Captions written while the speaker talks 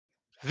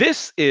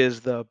This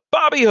is the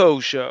Bobby Ho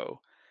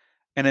Show.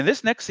 And in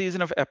this next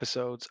season of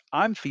episodes,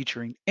 I'm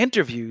featuring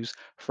interviews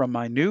from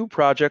my new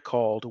project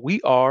called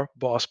We Are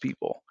Boss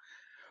People.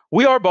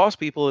 We Are Boss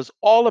People is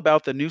all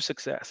about the new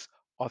success,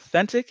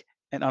 authentic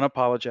and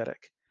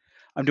unapologetic.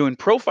 I'm doing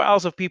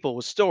profiles of people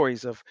with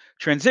stories of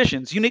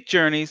transitions, unique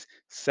journeys,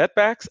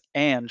 setbacks,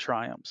 and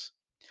triumphs.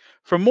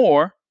 For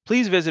more,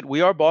 please visit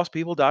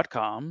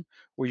wearebosspeople.com,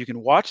 where you can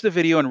watch the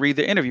video and read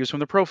the interviews from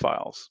the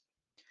profiles.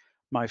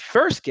 My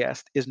first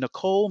guest is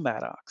Nicole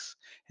Maddox,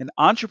 an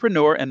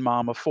entrepreneur and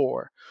mom of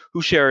four,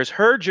 who shares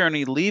her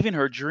journey leaving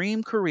her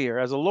dream career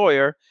as a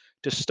lawyer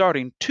to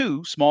starting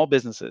two small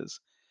businesses.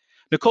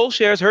 Nicole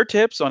shares her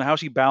tips on how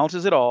she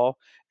balances it all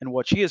and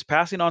what she is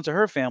passing on to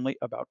her family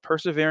about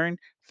persevering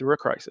through a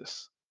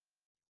crisis.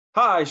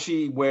 Hi,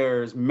 she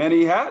wears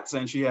many hats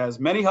and she has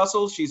many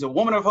hustles. She's a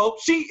woman of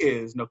hope. She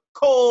is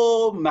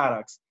Nicole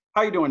Maddox.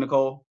 How you doing,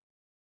 Nicole?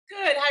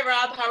 Good. Hi,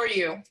 Rob. How are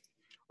you?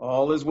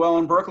 All is well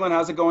in Brooklyn.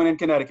 How's it going in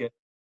Connecticut?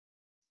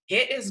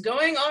 It is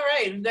going all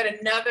right. We've got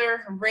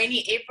another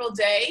rainy April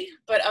day,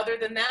 but other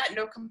than that,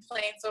 no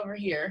complaints over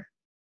here.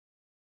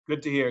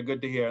 Good to hear.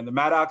 Good to hear. And the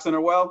Maddoxen are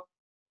well?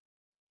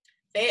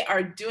 They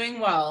are doing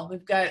well.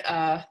 We've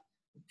got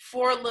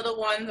four little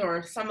ones,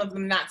 or some of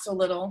them not so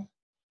little,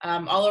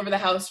 all over the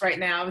house right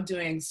now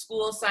doing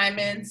school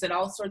assignments and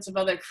all sorts of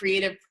other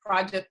creative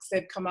projects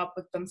they've come up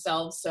with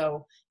themselves.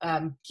 So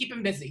keep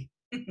them busy.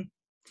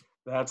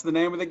 That's the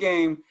name of the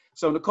game.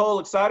 So, Nicole,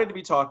 excited to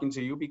be talking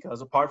to you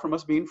because apart from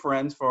us being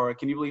friends for,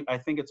 can you believe, I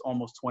think it's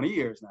almost 20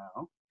 years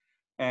now.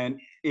 And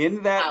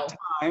in that Wow.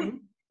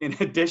 time, in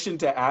addition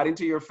to adding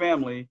to your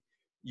family,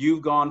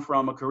 you've gone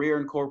from a career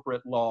in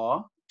corporate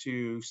law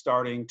to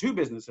starting two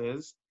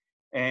businesses,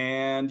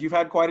 and you've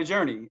had quite a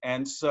journey.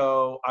 And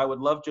so I would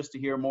love just to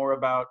hear more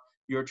about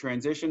your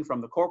transition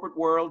from the corporate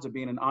world to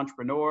being an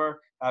entrepreneur,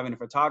 having a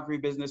photography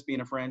business,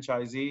 being a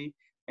franchisee,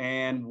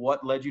 and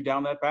what led you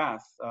down that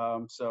path.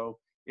 So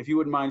if you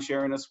wouldn't mind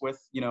sharing us with,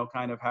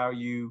 kind of how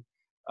you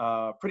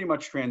pretty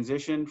much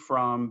transitioned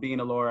from being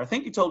a lawyer. I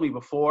think you told me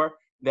before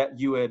that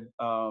you had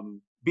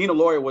being a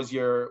lawyer was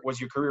your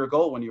career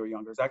goal when you were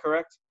younger. Is that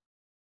correct?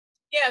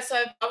 Yeah, so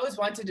I've always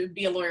wanted to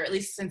be a lawyer, at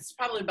least since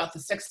probably about the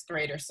sixth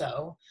grade or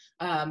so.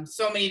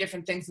 So many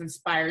different things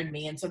inspired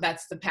me. And so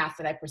that's the path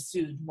that I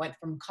pursued. Went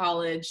from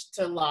college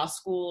to law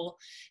school,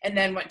 and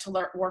then went to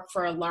work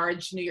for a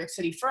large New York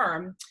City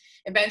firm.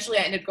 Eventually,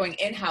 I ended up going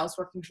in-house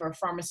working for a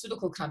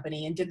pharmaceutical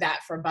company and did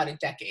that for about a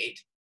decade.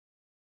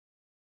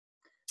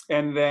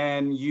 And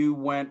then you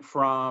went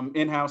from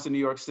in-house in New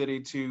York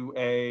City to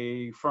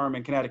a firm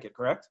in Connecticut,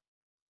 correct?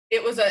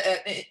 It was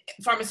a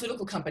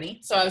pharmaceutical company,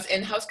 so I was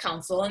in-house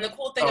counsel. And the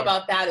cool thing Oh,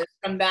 about that is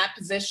from that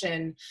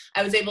position,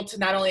 I was able to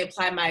not only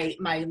apply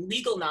my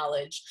legal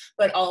knowledge,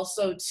 but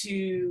also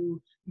to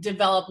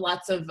develop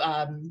lots of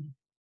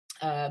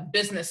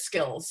business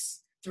skills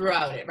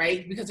throughout it,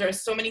 right? Because there are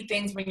so many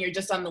things when you're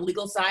just on the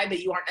legal side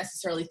that you aren't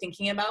necessarily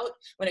thinking about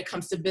when it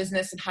comes to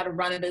business and how to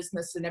run a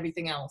business and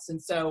everything else. And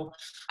so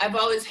I've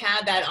always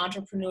had that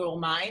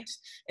entrepreneurial mind,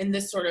 and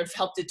this sort of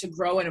helped it to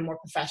grow in a more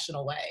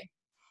professional way.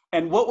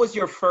 and what was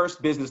your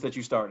first business that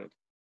you started?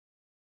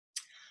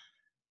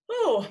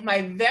 Oh,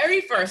 my very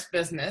first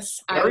business,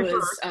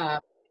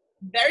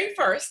 Very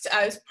first.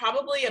 I was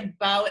probably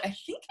about, I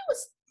think it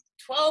was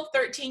 12,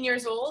 13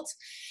 years old.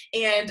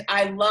 And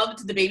I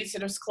loved the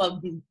Babysitters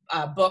Club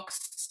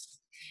books.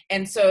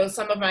 And so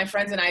some of my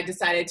friends and I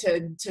decided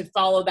to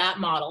follow that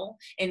model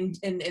and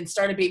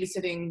start a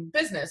babysitting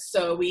business.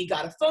 So we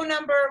got a phone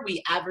number,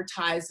 we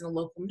advertised in a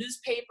local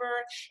newspaper,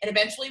 and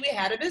eventually we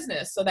had a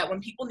business so that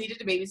when people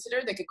needed a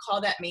babysitter, they could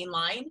call that main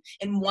line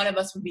and one of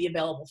us would be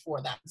available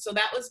for them. So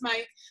that was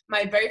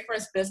my very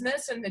first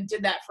business, and I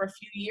did that for a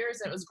few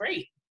years, and it was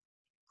great.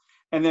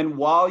 And then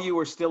while you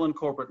were still in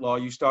corporate law,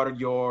 you started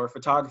your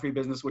photography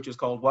business, which is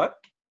called what?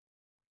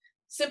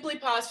 Simply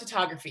Pause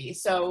Photography.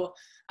 So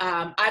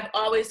I've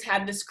always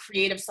had this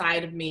creative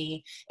side of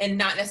me and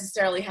not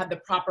necessarily had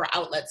the proper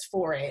outlets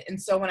for it. And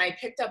so when I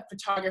picked up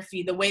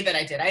photography the way that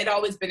I did, I had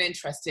always been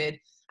interested.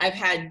 I've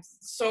had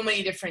so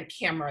many different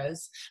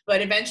cameras,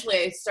 but eventually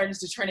I started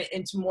to turn it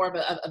into more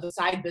of a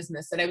side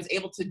business that I was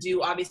able to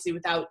do, obviously,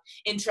 without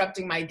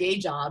interrupting my day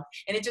job.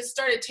 And it just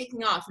started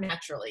taking off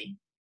naturally.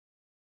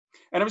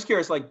 And I was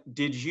curious, like,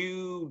 did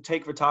you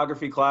take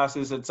photography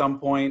classes at some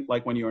point,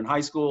 like when you were in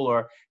high school,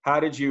 or how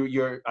did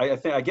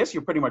I guess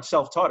you're pretty much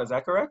self-taught, is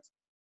that correct?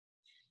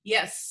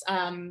 Yes.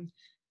 Some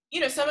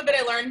of it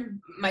I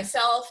learned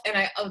myself,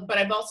 but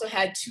I've also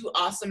had two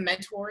awesome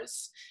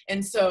mentors.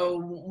 And so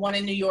one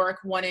in New York,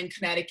 one in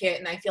Connecticut.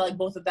 And I feel like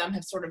both of them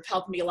have sort of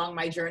helped me along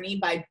my journey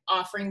by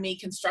offering me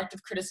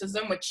constructive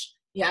criticism, which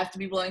you have to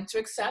be willing to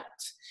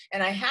accept.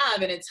 And I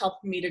have, and it's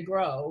helped me to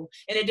grow.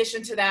 In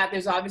addition to that,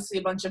 there's obviously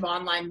a bunch of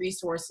online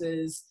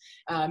resources.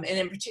 And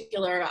in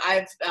particular,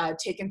 I've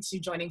taken to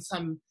joining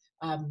some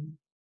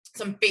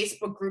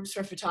Facebook groups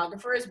for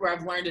photographers where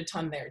I've learned a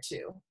ton there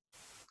too.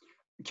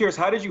 Curious,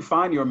 how did you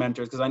find your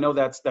mentors? Because I know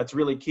that's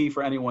really key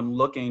for anyone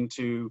looking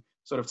to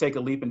sort of take a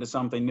leap into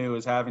something new,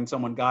 is having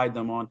someone guide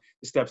them on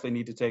the steps they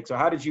need to take. So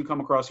how did you come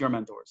across your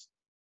mentors?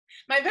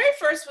 My very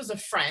first was a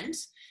friend.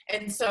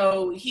 And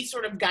so he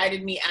sort of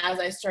guided me as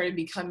I started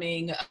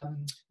becoming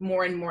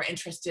more and more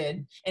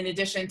interested. In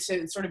addition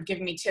to sort of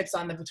giving me tips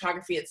on the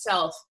photography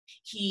itself,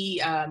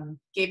 he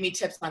gave me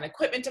tips on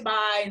equipment to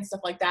buy and stuff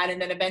like that.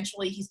 And then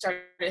eventually he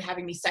started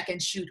having me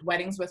second shoot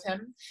weddings with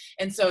him.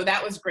 And so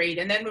that was great.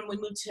 And then when we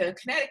moved to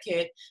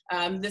Connecticut,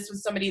 this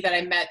was somebody that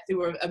I met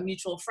through a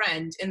mutual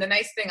friend. And the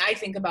nice thing I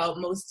think about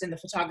most in the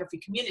photography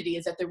community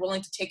is that they're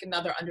willing to take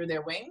another under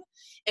their wing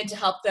and to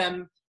help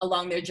them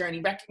along their journey,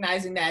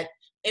 recognizing that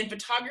in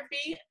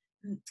photography,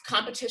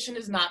 competition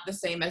is not the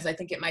same as I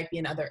think it might be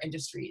in other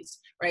industries,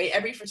 right?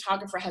 Every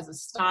photographer has a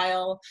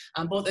style,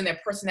 both in their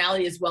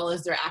personality as well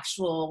as their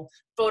actual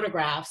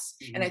photographs.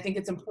 Mm-hmm. And I think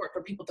it's important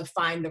for people to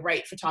find the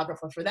right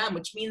photographer for them,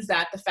 which means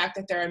that the fact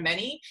that there are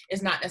many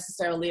is not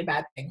necessarily a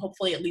bad thing.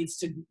 Hopefully it leads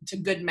to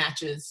good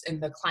matches in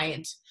the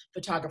client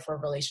photographer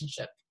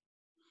relationship.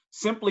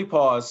 Simply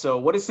Pause. So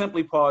what does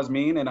Simply Pause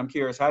mean? And I'm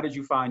curious, how did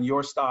you find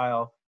your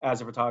style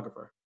as a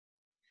photographer?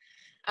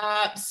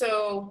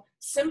 So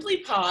Simply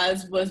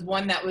Pause was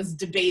one that was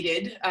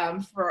debated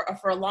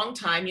for a long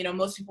time. You know,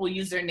 most people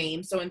use their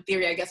name. So in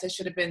theory, I guess I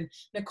should have been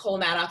Nicole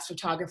Maddox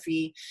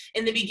Photography.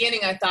 In the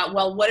beginning, I thought,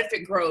 well, what if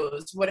it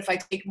grows? What if I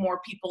take more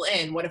people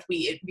in? What if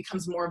it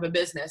becomes more of a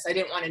business? I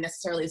didn't want to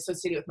necessarily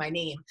associate it with my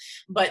name.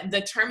 But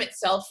the term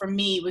itself for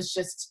me was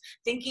just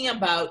thinking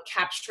about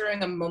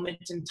capturing a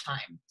moment in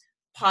time,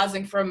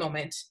 pausing for a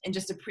moment and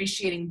just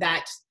appreciating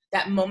that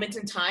moment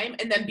in time,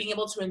 and then being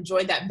able to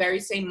enjoy that very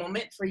same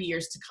moment for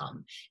years to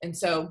come. And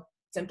so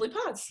Simply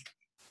Pause.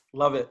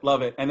 Love it.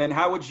 Love it. And then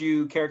how would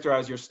you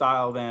characterize your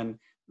style then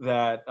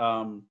that,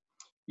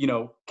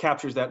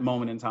 captures that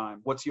moment in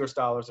time? What's your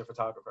style as a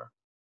photographer?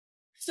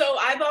 So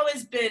I've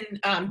always been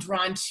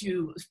drawn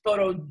to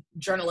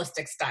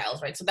photojournalistic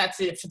styles, right? So that's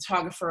the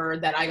photographer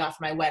that I got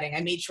for my wedding.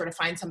 I made sure to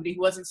find somebody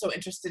who wasn't so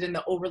interested in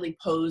the overly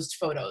posed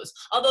photos.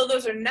 Although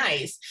those are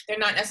nice, they're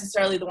not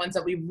necessarily the ones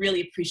that we really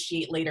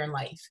appreciate later in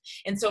life.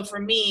 And so for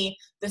me,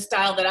 the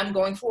style that I'm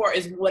going for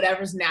is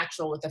whatever's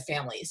natural with the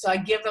family. So I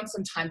give them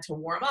some time to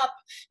warm up.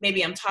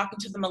 Maybe I'm talking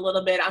to them a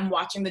little bit. I'm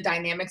watching the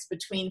dynamics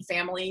between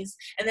families.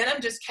 And then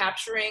I'm just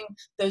capturing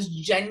those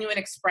genuine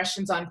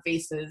expressions on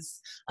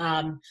faces,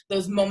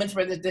 those moments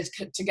where they're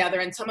together.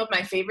 And some of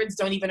my favorites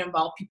don't even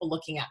involve people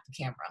looking at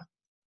the camera.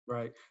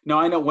 Right. No,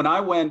 I know when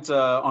I went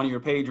on your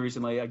page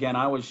recently, again,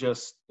 I was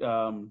just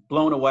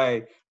blown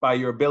away by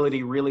your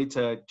ability really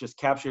to just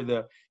capture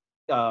the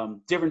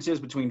differences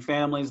between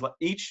families.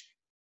 Each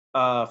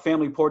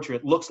family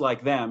portrait looks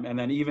like them. And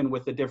then even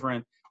with the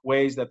different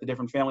ways that the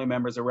different family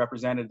members are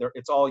represented,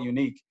 it's all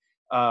unique.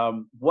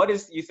 What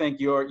is, you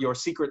think, your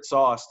secret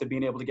sauce to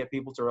being able to get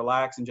people to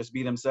relax and just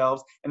be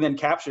themselves and then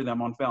capture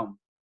them on film?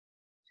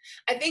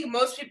 I think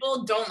most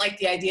people don't like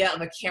the idea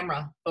of a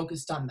camera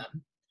focused on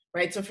them,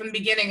 right? So from the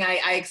beginning,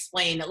 I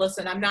explained,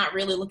 listen, I'm not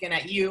really looking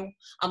at you.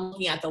 I'm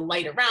looking at the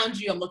light around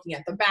you. I'm looking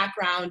at the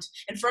background.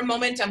 And for a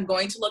moment, I'm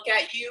going to look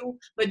at you,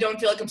 but don't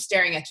feel like I'm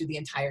staring at you the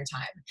entire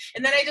time.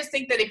 And then I just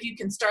think that if you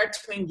can start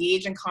to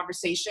engage in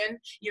conversation,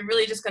 you're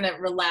really just going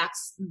to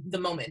relax the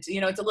moment.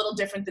 You know, it's a little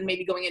different than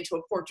maybe going into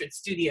a portrait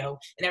studio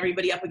and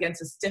everybody up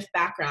against a stiff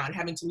background,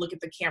 having to look at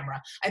the camera.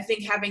 I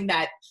think having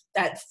that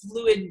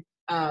fluid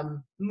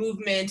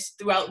movement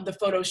throughout the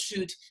photo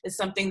shoot is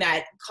something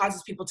that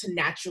causes people to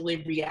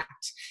naturally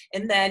react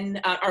and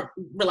then, or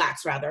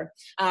relax rather.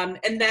 And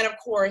then of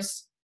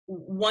course,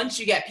 once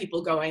you get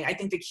people going, I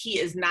think the key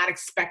is not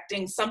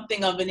expecting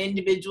something of an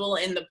individual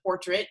in the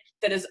portrait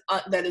that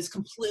is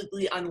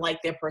completely unlike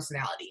their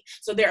personality.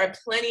 So there are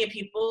plenty of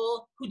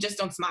people who just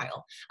don't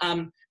smile.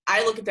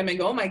 I look at them and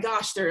go, oh my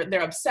gosh,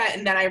 they're upset.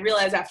 And then I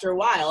realize after a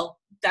while,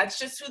 that's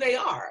just who they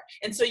are.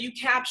 And so you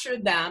capture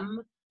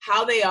them,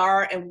 how they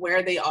are and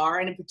where they are.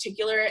 And in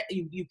particular,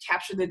 you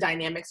capture the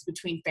dynamics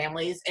between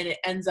families and it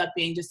ends up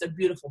being just a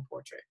beautiful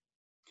portrait.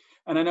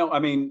 And I know, I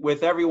mean,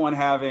 with everyone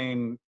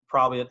having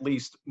probably at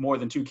least more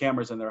than 2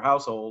 cameras in their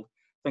household,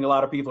 I think a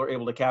lot of people are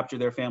able to capture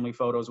their family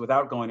photos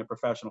without going to a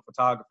professional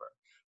photographer.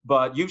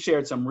 But you've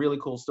shared some really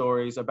cool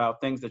stories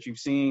about things that you've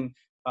seen,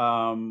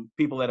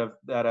 people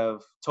that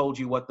have told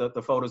you what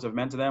the photos have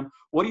meant to them.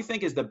 What do you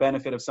think is the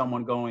benefit of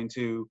someone going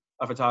to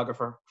a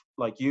photographer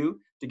like you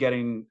to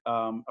getting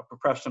a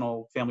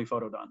professional family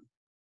photo done?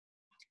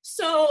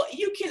 So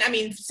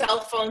cell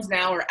phones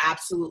now are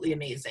absolutely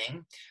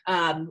amazing.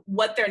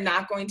 What they're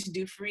not going to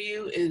do for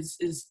you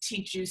is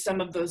teach you some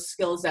of those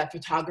skills that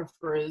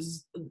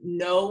photographers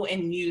know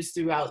and use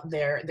throughout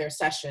their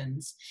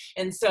sessions.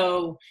 And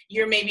so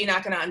you're maybe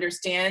not going to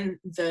understand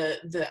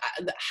the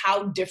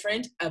how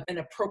different an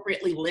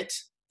appropriately lit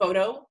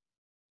photo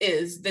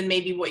is than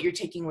maybe what you're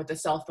taking with a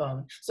cell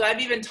phone. So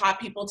I've even taught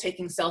people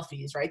taking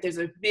selfies, right? There's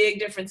a big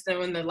difference then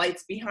when the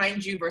light's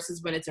behind you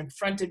versus when it's in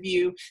front of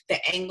you, the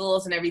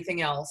angles and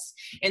everything else.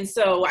 And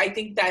so I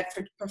think that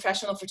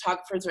professional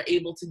photographers are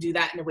able to do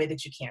that in a way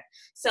that you can't.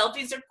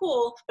 Selfies are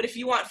cool, but if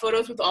you want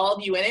photos with all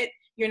of you in it,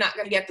 you're not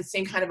going to get the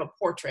same kind of a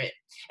portrait.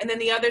 And then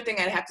the other thing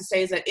I'd have to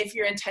say is that if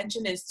your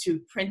intention is to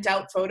print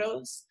out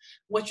photos,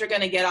 what you're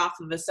going to get off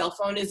of a cell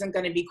phone isn't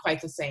going to be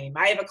quite the same.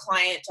 I have a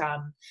client,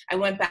 I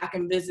went back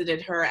and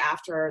visited her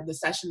after the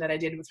session that I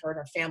did with her and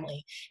her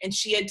family, and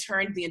she had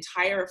turned the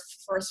entire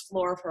first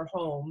floor of her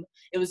home.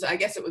 It was, I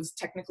guess it was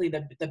technically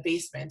the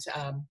basement,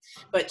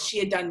 but she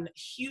had done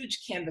huge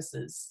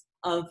canvases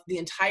of the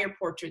entire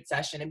portrait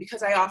session. And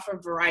because I offer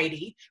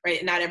variety,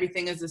 right, not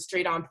everything is a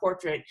straight on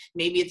portrait,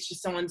 maybe it's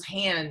just someone's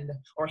hand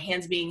or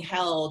hands being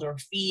held or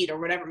feet or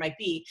whatever it might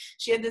be.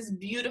 She had this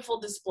beautiful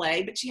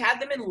display, but she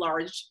had them in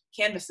large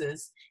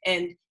canvases,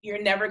 and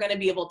you're never going to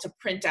be able to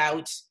print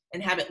out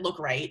and have it look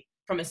right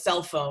from a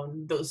cell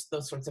phone, those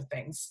sorts of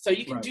things. So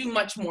you can Right. do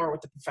much more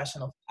with the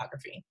professional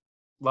photography.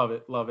 Love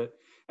it. Love it.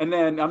 And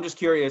then I'm just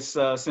curious,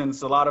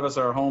 since a lot of us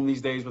are home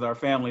these days with our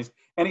families,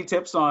 any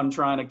tips on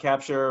trying to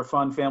capture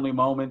fun family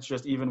moments,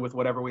 just even with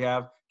whatever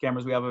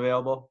cameras we have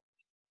available?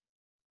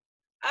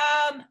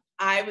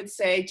 I would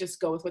say just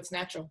go with what's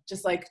natural,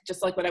 just like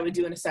what I would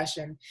do in a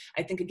session.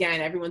 I think, again,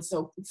 everyone's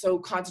so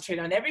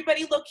concentrated on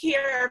everybody look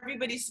here,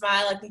 everybody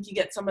smile. I think you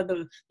get some of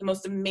the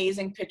most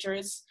amazing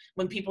pictures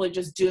when people are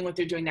just doing what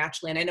they're doing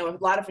naturally. And I know a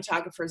lot of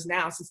photographers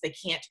now, since they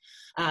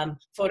can't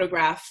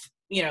photograph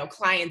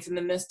clients in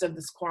the midst of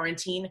this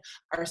quarantine,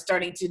 are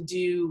starting to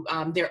do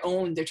they're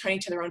turning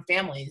to their own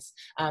families.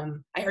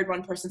 I heard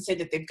one person say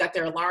that they've got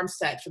their alarm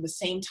set for the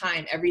same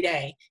time every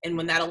day. And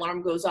when that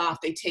alarm goes off,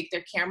 they take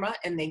their camera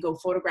and they go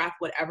photograph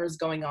whatever's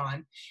going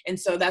on. And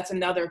so that's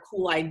another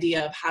cool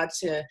idea of how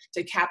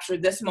to capture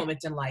this moment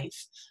in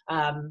life.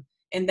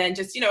 And then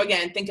just,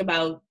 again, think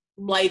about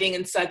lighting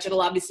and such.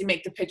 It'll obviously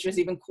make the pictures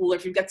even cooler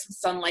if you've got some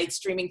sunlight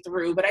streaming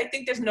through. But I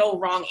think there's no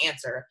wrong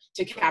answer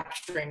to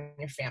capturing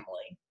your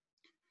family.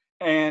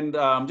 And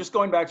just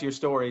going back to your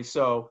story,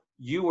 so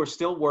you were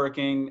still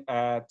working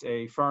at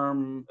a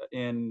firm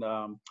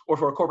or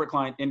for a corporate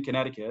client in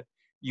Connecticut.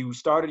 You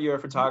started your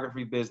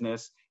photography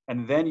business,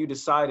 and then you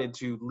decided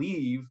to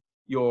leave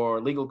your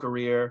legal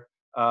career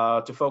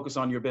to focus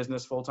on your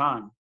business full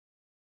time.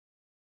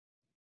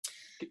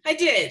 I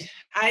did.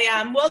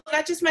 Well,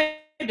 not just my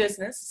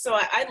business. So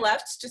I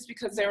left just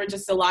because there were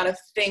just a lot of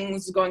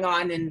things going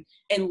on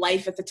in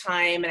life at the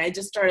time. And I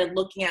just started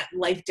looking at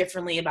life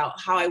differently about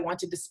how I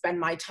wanted to spend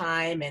my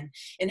time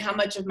and how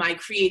much of my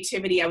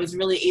creativity I was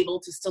really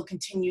able to still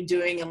continue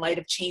doing in light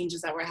of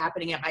changes that were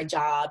happening at my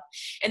job.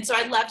 And so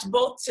I left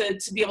both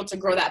to be able to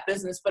grow that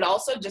business, but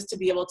also just to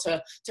be able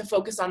to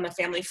focus on the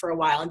family for a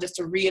while and just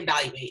to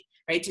reevaluate,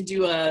 right? To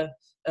do a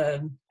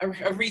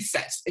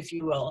reset, if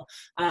you will.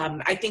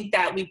 I think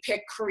that we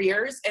pick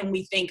careers and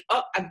we think,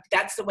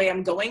 that's the way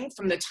I'm going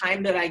from the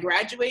time that I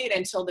graduate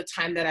until the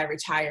time that I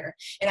retire.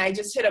 And I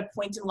just hit a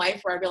point in life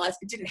where I realized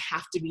it didn't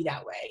have to be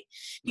that way.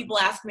 People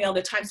ask me all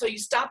the time, so you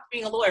stopped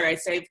being a lawyer? I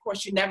say, of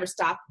course, you never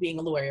stop being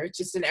a lawyer. It's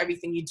just in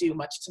everything you do,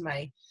 much to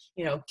my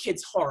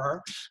kids'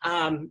 horror.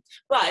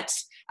 But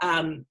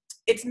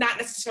it's not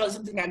necessarily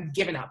something I've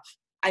given up.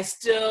 I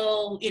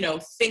still,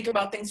 think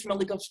about things from a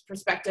legal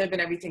perspective and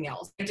everything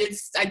else.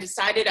 I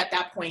decided at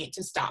that point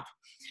to stop.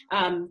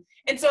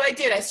 And so I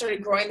did. I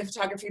started growing the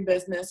photography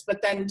business,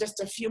 but then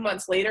just a few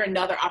months later,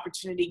 another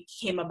opportunity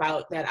came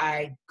about that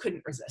I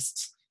couldn't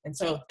resist. And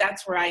so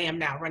that's where I am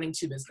now, running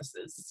two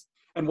businesses.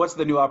 And what's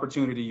the new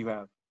opportunity you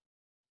have?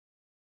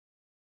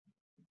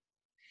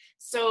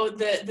 So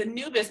the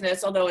new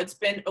business, although it's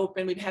been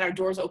open, we've had our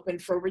doors open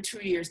for over 2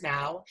 years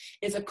now,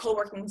 is a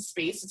co-working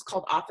space. It's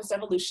called Office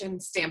Evolution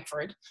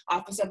Stamford.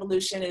 Office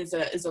Evolution is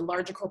a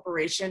larger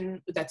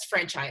corporation that's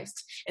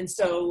franchised. And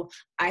so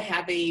I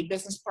have a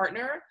business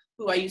partner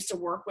who I used to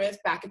work with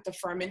back at the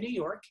firm in New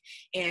York.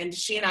 And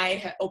she and I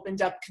had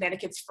opened up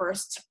Connecticut's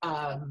first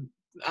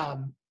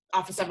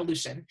Office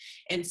Evolution.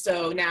 And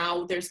so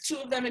now there's 2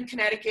 of them in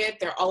Connecticut.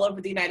 They're all over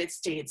the United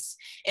States.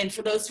 And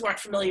for those who aren't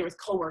familiar with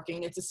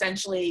co-working, it's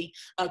essentially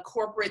a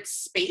corporate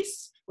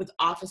space with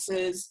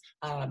offices,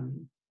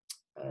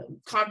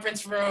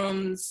 conference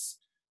rooms,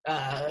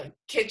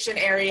 kitchen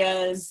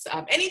areas,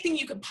 anything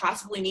you could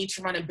possibly need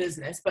to run a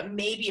business. But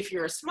maybe if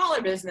you're a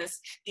smaller business,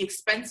 the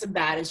expense of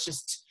that is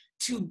just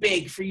too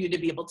big for you to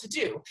be able to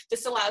do.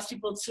 This allows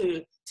people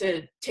to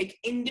take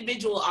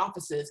individual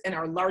offices in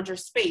our larger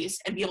space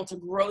and be able to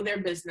grow their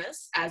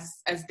business as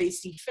they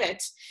see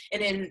fit,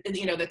 and in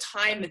the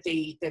time that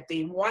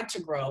they want to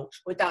grow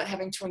without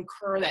having to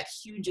incur that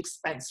huge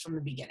expense from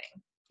the beginning.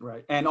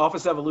 Right. And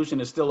Office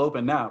Evolution is still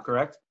open now,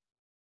 correct?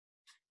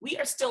 We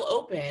are still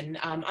open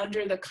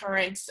under the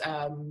current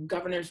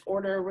governor's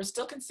order. We're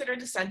still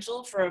considered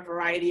essential for a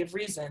variety of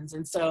reasons.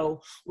 And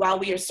so while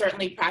we are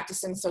certainly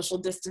practicing social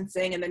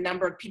distancing and the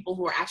number of people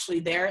who are actually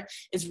there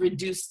is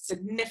reduced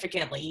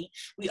significantly,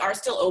 we are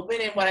still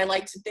open. And what I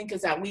like to think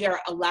is that we are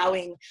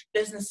allowing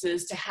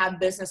businesses to have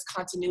business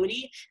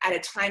continuity at a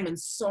time when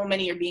so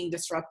many are being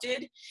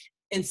disrupted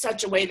in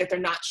such a way that they're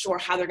not sure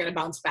how they're going to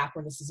bounce back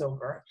when this is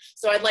over.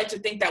 So I'd like to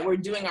think that we're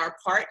doing our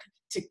part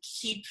to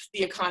keep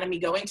the economy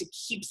going, to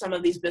keep some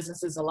of these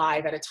businesses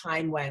alive at a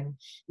time when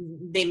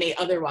they may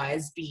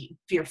otherwise be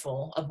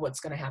fearful of what's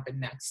going to happen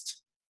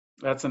next.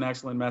 That's an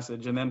excellent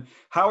message. And then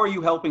how are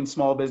you helping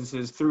small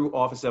businesses through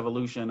office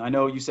evolution? I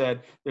know you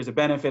said there's a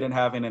benefit in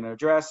having an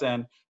address,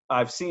 and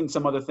I've seen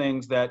some other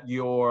things that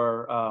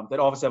that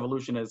office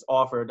evolution has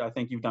offered. I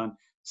think you've done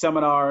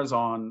seminars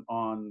on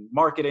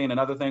marketing and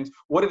other things.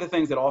 What are the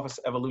things that office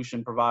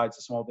evolution provides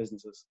to small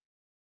businesses?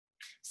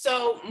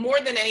 So more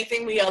than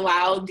anything, we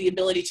allow the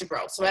ability to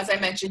grow. So as I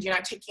mentioned, you're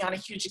not taking on a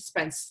huge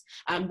expense.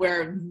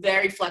 We're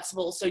very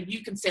flexible. So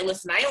you can say,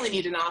 listen, I only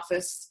need an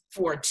office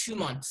for 2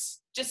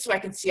 months, just so I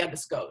can see how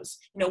this goes.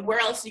 Where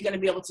else are you going to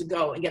be able to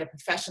go and get a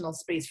professional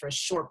space for a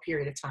short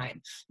period of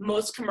time?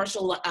 Most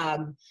commercial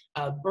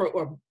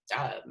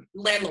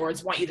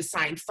landlords want you to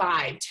sign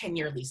 5,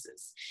 10-year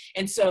leases.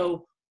 And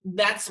so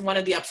that's one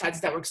of the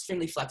upsides, that we're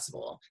extremely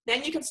flexible.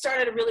 Then you can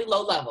start at a really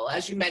low level.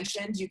 As you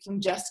mentioned, you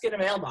can just get a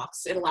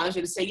mailbox. It allows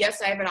you to say,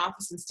 yes, I have an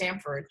office in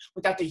Stamford,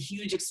 without the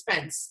huge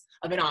expense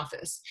of an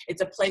office.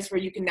 It's a place where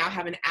you can now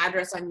have an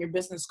address on your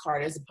business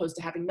card as opposed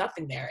to having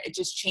nothing there. It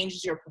just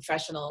changes your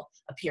professional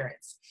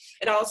appearance.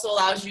 It also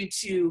allows you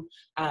to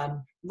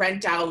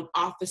rent out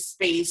office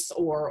space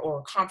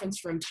or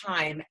conference room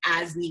time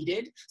as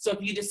needed. So if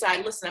you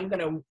decide, listen, I'm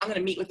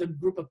gonna meet with a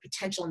group of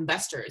potential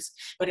investors,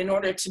 but in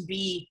order to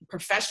be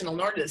professional,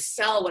 in order to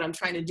sell what I'm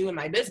trying to do in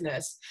my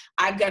business,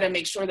 I've got to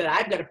make sure that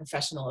I've got a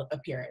professional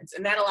appearance,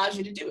 and that allows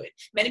you to do it.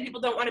 Many people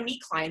don't want to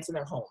meet clients in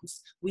their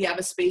homes. We have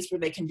a space where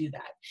they can do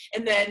that.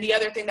 And then the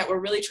other thing that we're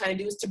really trying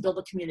to do is to build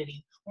a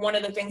community. One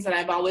of the things that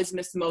I've always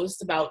missed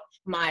most about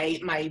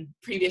my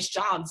previous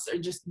jobs are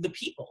just the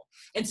people.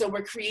 And so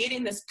we're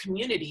creating this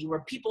community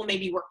where people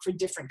maybe work for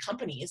different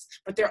companies,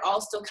 but they're all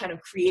still kind of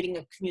creating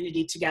a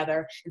community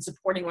together and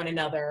supporting one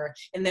another.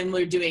 And then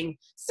we're doing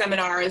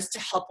seminars to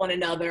help one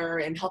another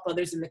and help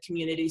others in the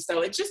community.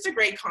 So it's just a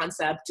great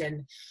concept.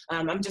 And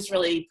I'm just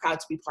really proud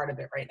to be part of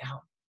it right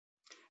now.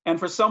 And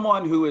for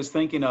someone who is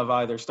thinking of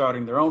either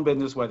starting their own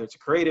business, whether it's a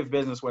creative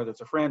business, whether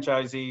it's a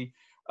franchisee,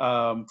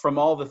 from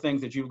all the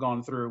things that you've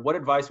gone through, what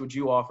advice would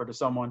you offer to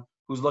someone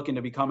who's looking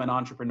to become an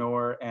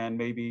entrepreneur and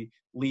maybe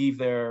leave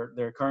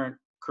their current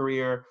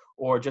career,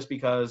 or just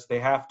because they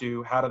have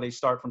to, how do they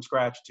start from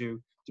scratch to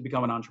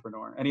become an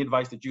entrepreneur? Any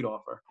advice that you'd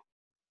offer?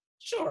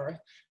 Sure.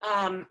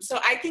 So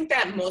I think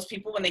that most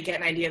people, when they get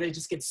an idea, they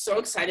just get so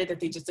excited that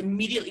they just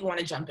immediately want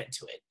to jump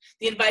into it.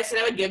 The advice that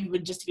I would give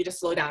would just be to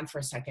slow down for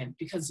a second,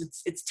 because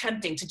it's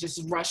tempting to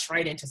just rush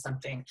right into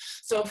something.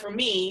 So for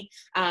me,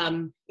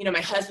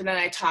 my husband and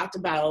I talked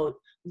about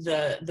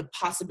the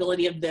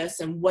possibility of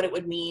this and what it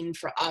would mean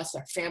for us,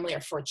 our family,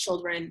 or for our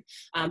children.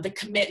 The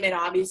commitment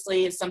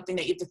obviously is something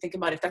that you have to think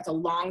about. If that's a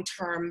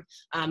long-term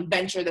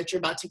venture that you're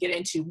about to get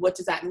into, what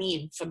does that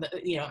mean for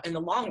in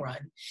the long run?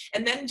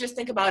 And then just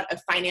think about a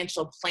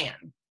financial plan,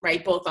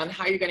 right? Both on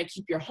how you're going to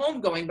keep your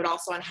home going, but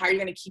also on how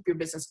you're going to keep your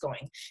business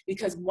going.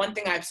 Because one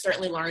thing I've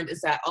certainly learned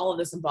is that all of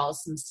this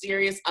involves some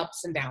serious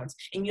ups and downs,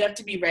 and you have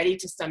to be ready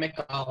to stomach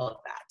all of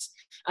that.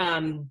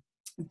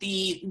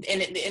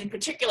 In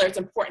particular, it's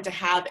important to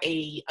have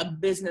a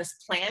business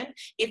plan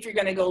if you're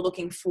going to go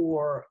looking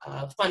for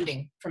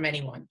funding from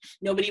anyone.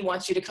 Nobody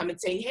wants you to come and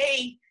say,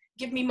 hey,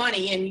 give me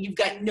money, and you've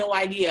got no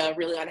idea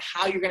really on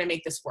how you're going to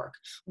make this work.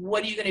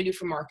 What are you going to do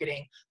for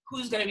marketing?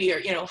 Who's going to be your,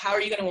 how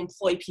are you going to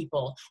employ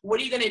people? What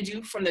are you going to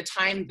do from the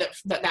time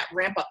that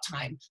ramp up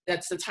time?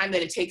 That's the time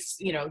that it takes,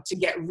 to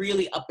get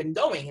really up and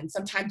going. And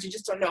sometimes you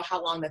just don't know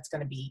how long that's going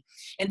to be.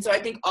 And so I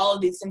think all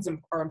of these things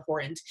are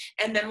important.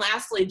 And then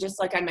lastly, just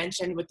like I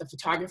mentioned with the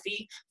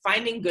photography,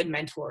 finding good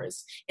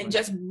mentors and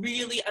just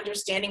really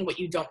understanding what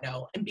you don't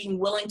know and being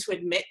willing to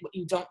admit what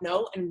you don't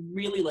know and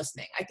really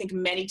listening. I think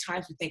many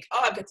times we think, oh,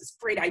 I've got this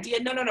great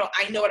idea. No,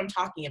 I know what I'm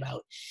talking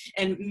about.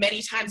 And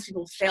many times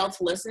people fail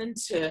to listen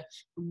to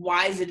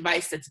wise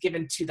advice that's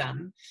given to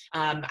them.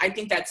 I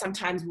think that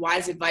sometimes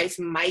wise advice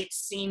might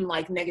seem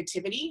like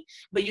negativity,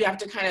 but you have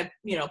to kind of,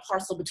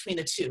 parcel between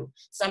the two.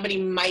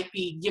 Somebody might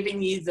be giving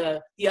you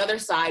the other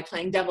side,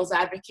 playing devil's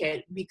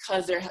advocate,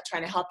 because they're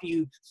trying to help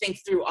you think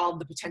through all of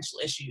the potential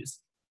issues.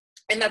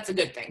 And that's a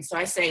good thing. So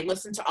I say,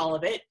 listen to all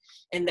of it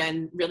and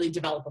then really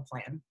develop a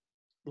plan.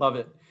 Love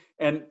it.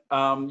 And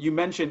you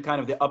mentioned kind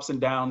of the ups and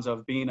downs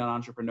of being an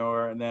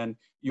entrepreneur, and then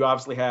you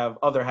obviously have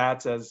other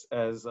hats as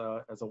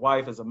a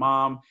wife, as a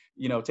mom,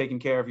 taking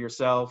care of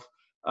yourself.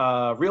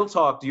 Real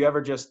talk, do you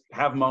ever just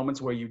have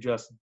moments where you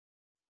just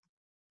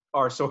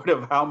are sort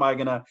of, how am I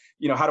gonna,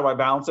 how do I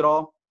balance it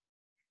all?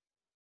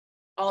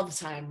 All the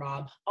time,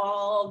 Rob,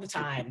 all the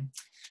time.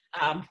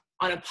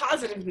 On a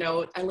positive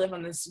note, I live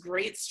on this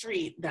great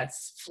street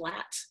that's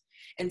flat.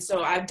 And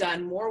so I've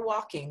done more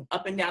walking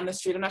up and down the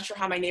street. I'm not sure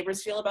how my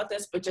neighbors feel about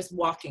this, but just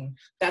walking.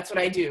 That's what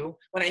I do.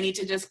 When I need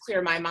to just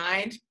clear my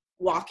mind,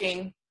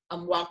 walking,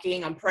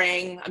 I'm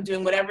praying, I'm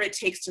doing whatever it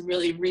takes to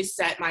really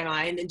reset my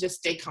mind and just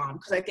stay calm.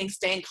 Because I think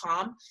staying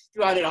calm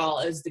throughout it all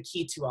is the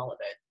key to all of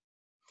it.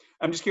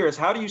 I'm just curious,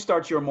 how do you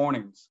start your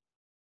mornings?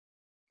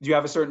 Do you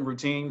have a certain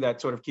routine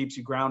that sort of keeps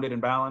you grounded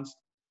and balanced?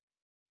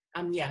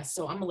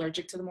 So I'm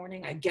allergic to the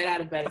morning. I get out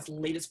of bed as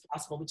late as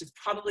possible, which is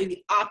probably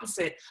the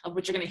opposite of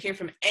what you're going to hear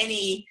from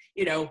any,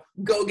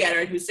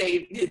 go-getter who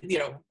say,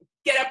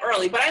 get up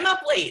early, but I'm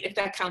up late, if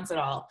that counts at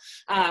all.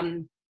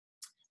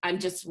 I'm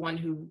just one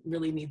who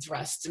really needs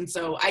rest. And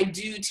so I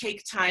do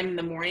take time in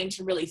the morning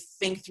to really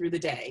think through the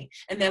day.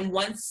 And then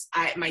once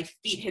my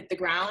feet hit the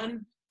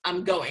ground,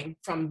 I'm going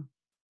from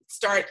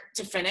start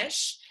to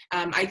finish.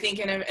 I think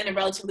in a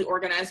relatively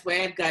organized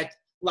way. I've got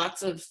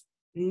lots of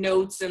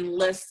notes and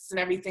lists and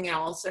everything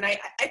else. And I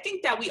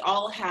think that we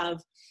all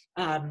have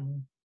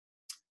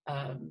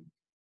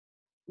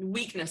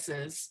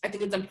weaknesses. I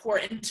think it's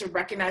important to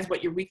recognize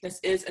what your weakness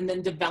is and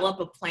then develop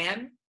a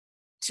plan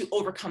to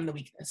overcome the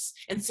weakness.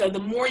 And so the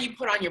more you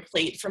put on your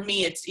plate, for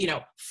me, it's,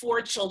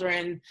 4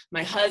 children,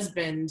 my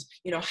husband,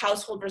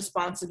 household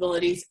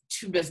responsibilities,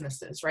 2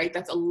 businesses, right?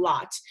 That's a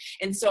lot.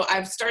 And so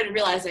I've started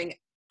realizing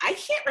I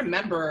can't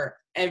remember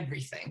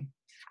everything.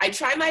 I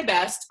try my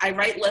best. I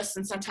write lists,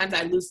 and sometimes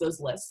I lose those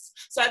lists.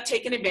 So I've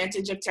taken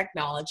advantage of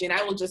technology, and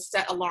I will just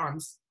set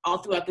alarms all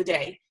throughout the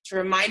day to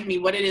remind me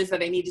what it is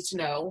that I needed to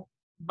know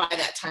by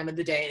that time of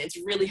the day. And it's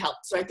really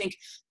helped. So I think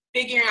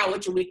figuring out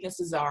what your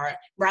weaknesses are,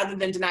 rather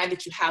than deny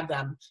that you have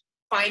them,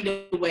 find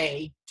a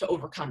way to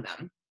overcome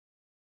them.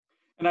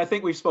 And I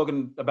think we've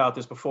spoken about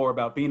this before,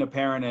 about being a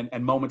parent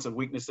and moments of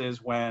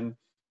weaknesses when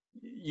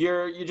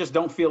you just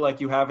don't feel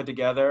like you have it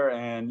together,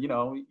 and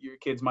your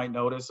kids might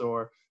notice,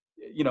 or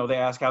they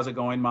ask, how's it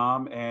going,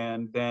 mom?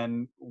 And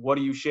then what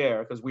do you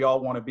share? Because we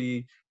all want to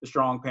be the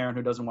strong parent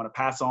who doesn't want to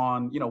pass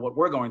on what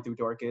we're going through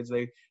to our kids.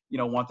 They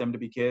want them to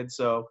be kids.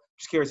 So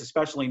just curious,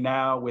 especially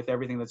now with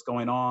everything that's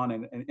going on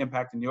and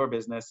impacting your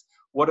business,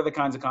 what are the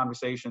kinds of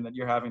conversation that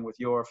you're having with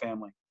your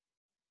family?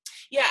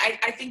 Yeah,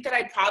 I think that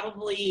I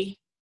probably,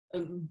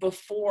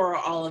 before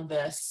all of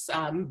this,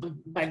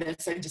 by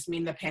this I just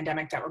mean the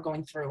pandemic that we're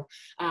going through,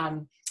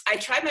 I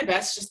tried my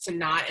best just to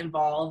not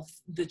involve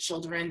the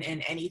children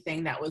in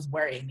anything that was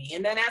worrying me.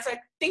 And then as I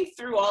think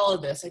through all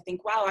of this, I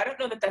think, wow, I don't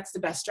know that that's the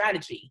best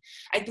strategy.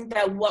 I think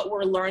that what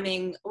we're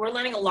learning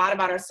a lot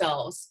about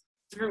ourselves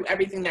through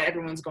everything that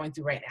everyone's going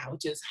through right now,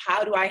 which is,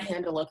 how do I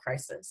handle a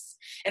crisis?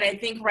 And I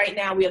think right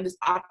now we have this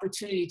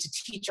opportunity to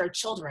teach our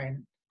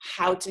children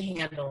how to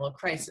handle a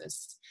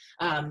crisis.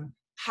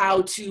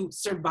 How to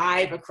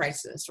survive a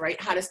crisis, right?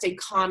 How to stay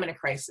calm in a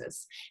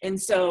crisis. And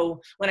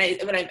so when I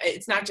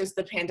it's not just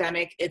the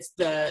pandemic, it's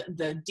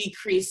the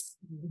decreased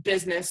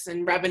business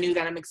and revenue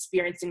that I'm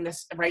experiencing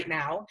this right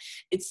now.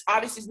 It's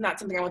obviously not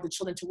something I want the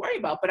children to worry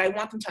about, but I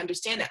want them to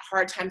understand that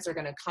hard times are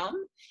going to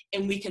come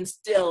and we can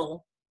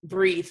still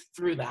breathe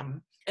through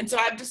them. And so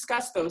I've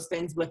discussed those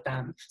things with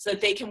them so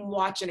that they can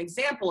watch an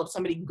example of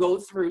somebody go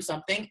through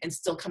something and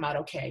still come out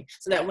okay.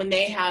 So that when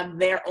they have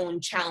their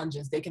own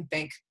challenges, they can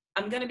think,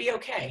 I'm going to be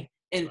okay,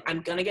 and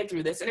I'm going to get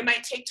through this. And it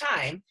might take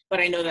time, but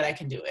I know that I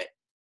can do it.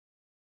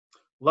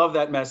 Love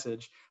that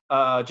message.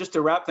 Just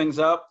to wrap things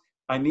up,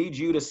 I need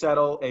you to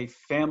settle a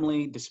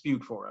family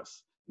dispute for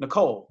us.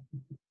 Nicole,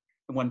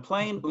 when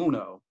playing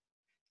Uno,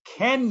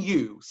 can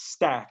you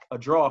stack a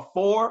draw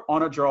 4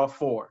 on a draw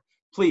 4?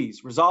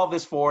 Please resolve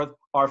this for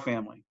our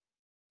family.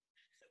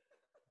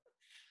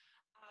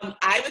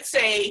 I would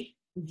say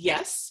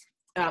yes.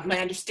 My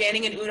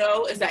understanding in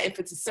Uno is that if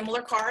it's a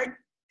similar card,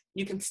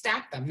 you can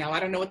stack them. Now,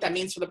 I don't know what that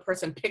means for the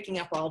person picking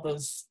up all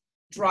those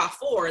draw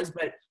 4s,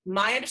 but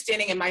my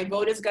understanding and my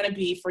vote is going to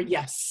be for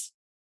yes.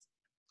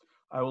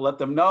 I will let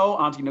them know.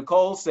 Auntie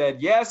Nicole said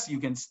yes, you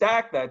can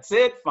stack. That's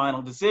it.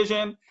 Final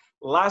decision.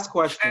 Last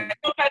question. I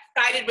hope I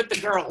sided with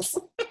the girls.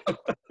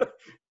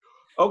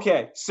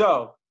 Okay,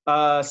 so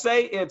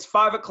say it's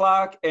 5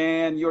 o'clock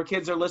and your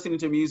kids are listening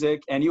to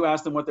music and you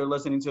ask them what they're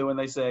listening to and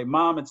they say,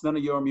 Mom, it's none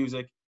of your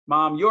music.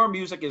 Mom, your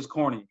music is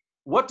corny.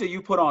 What do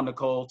you put on,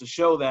 Nicole, to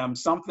show them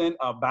something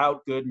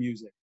about good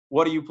music?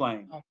 What are you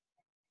playing?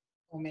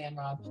 Oh man,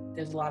 Rob,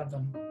 there's a lot of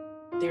them.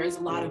 There is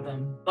a lot of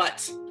them.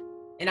 But,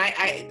 and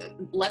I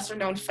lesser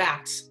known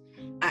fact,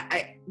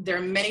 there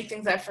are many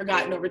things I've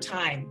forgotten over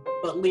time,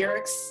 but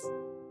lyrics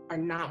are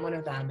not one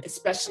of them,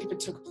 especially if it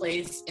took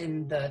place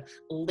in the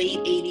late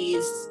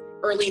 80s,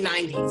 early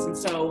 90s. And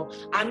so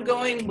I'm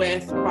going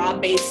with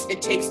Rob Bass,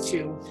 It Takes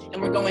Two.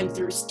 And we're going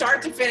through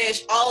start to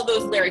finish all of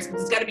those lyrics, but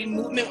there's got to be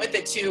movement with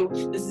it too.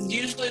 This is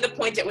usually the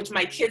point at which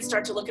my kids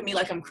start to look at me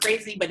like I'm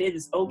crazy, but it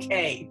is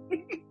okay.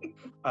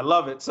 I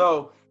love it.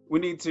 So we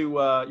need to,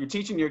 you're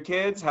teaching your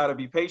kids how to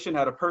be patient,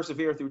 how to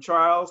persevere through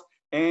trials,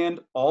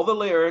 and all the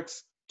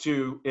lyrics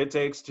to It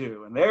Takes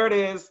Two. And there it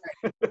is.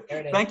 There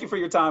it is. Thank you for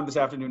your time this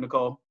afternoon,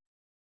 Nicole.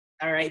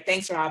 All right.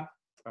 Thanks, Rob.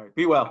 All right.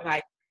 Be well.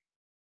 Bye.